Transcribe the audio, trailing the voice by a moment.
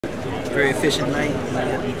very efficient night.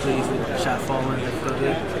 You pleased with the shot falling? That felt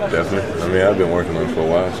good? Definitely. I mean, I've been working on it for a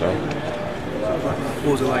while, so.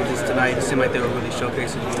 What was it like just tonight? It seemed like they were really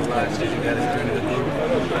showcasing you a lot. Did you guys during the game?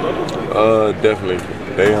 Definitely.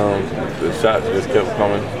 The shots just kept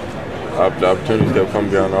coming. The opportunities kept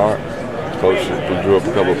coming beyond the arc. Coach drew up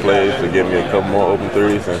a couple of plays to give me a couple more open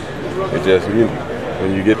threes, and it just,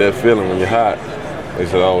 when you get that feeling when you're hot,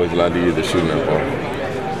 it's always a lot easier to shoot that ball.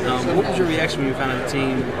 What was your reaction when you found out the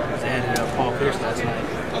team added Paul Pierce last night?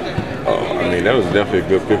 I mean, that was definitely a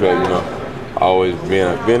good pickup. Always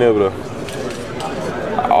being able to.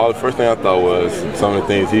 The first thing I thought was some of the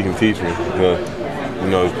things he can teach me. Because,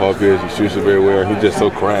 Paul Pierce, he shoots it very well. He's just so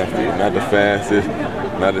crafty. Not the fastest,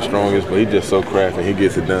 not the strongest, but he's just so crafty. He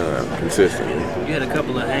gets it done consistently. You had a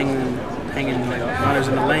couple of hanging runners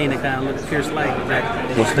in the lane that kind of looked Pierce-like.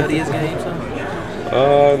 Did you study his game some?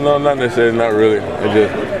 No, not necessarily. Not really. I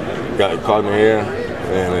just got caught in the air,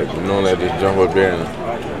 and knowing that I just jump up there, and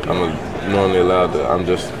I'm normally allowed to. I'm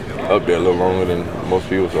just up there a little longer than most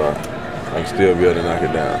people, so I can still be able to knock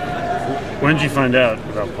it down. When did you find out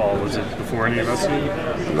about Paul? Was it before any of us?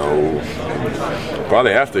 No,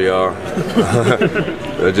 probably after y'all.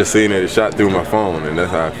 I just seen it shot through my phone, and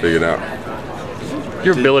that's how I figured out.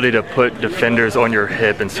 Your ability to put defenders on your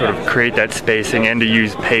hip and sort of create that spacing and to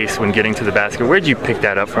use pace when getting to the basket, where did you pick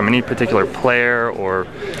that up from? Any particular player or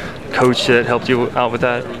coach that helped you out with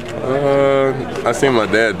that? I seen my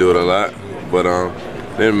dad do it a lot, but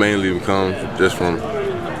then mainly comes just from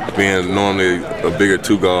being normally a bigger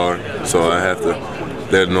two guard, so I have to.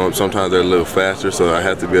 Sometimes they're a little faster, so I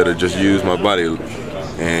have to be able to just use my body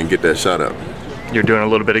and get that shot up. You're doing a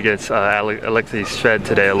little bit against Alexei Shved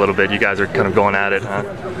today a little bit. You guys are kind of going at it, huh?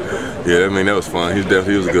 Yeah, I mean, that was fun. He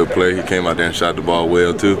was a good player. He came out there and shot the ball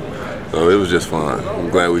well, too. So it was just fun. I'm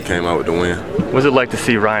glad we came out with the win. What was it like to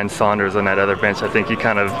see Ryan Saunders on that other bench? I think you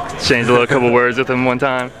kind of exchanged a couple words with him one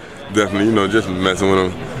time. Definitely, just messing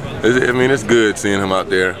with him. It's good seeing him out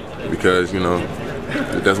there because,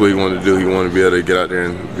 that's what he wanted to do. He wanted to be able to get out there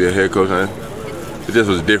and be a head coach. It just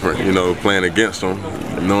was different, playing against him.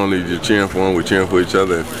 Normally you're cheering for him, we're cheering for each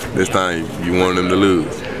other. This time you wanted them to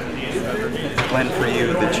lose. Glen, for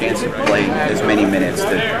you, the chance to play as many minutes,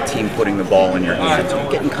 the team putting the ball in your hands, are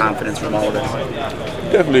you getting confidence from all of this?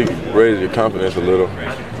 Definitely raises your confidence a little,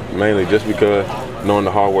 mainly just because knowing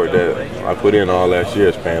the hard work that I put in all last year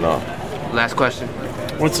is paying off. Last question.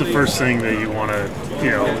 What's the first thing that you want to,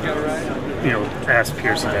 ask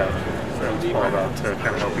Pierce about? That was all about to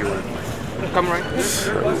kind of help you with. Come right.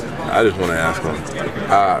 I just want to ask him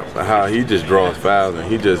how he just draws fouls and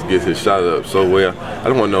he just gets his shot up so well. I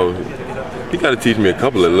don't want to know. He got to teach me a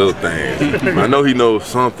couple of little things. I know he knows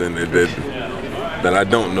something that I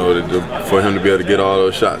don't know for him to be able to get all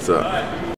those shots up.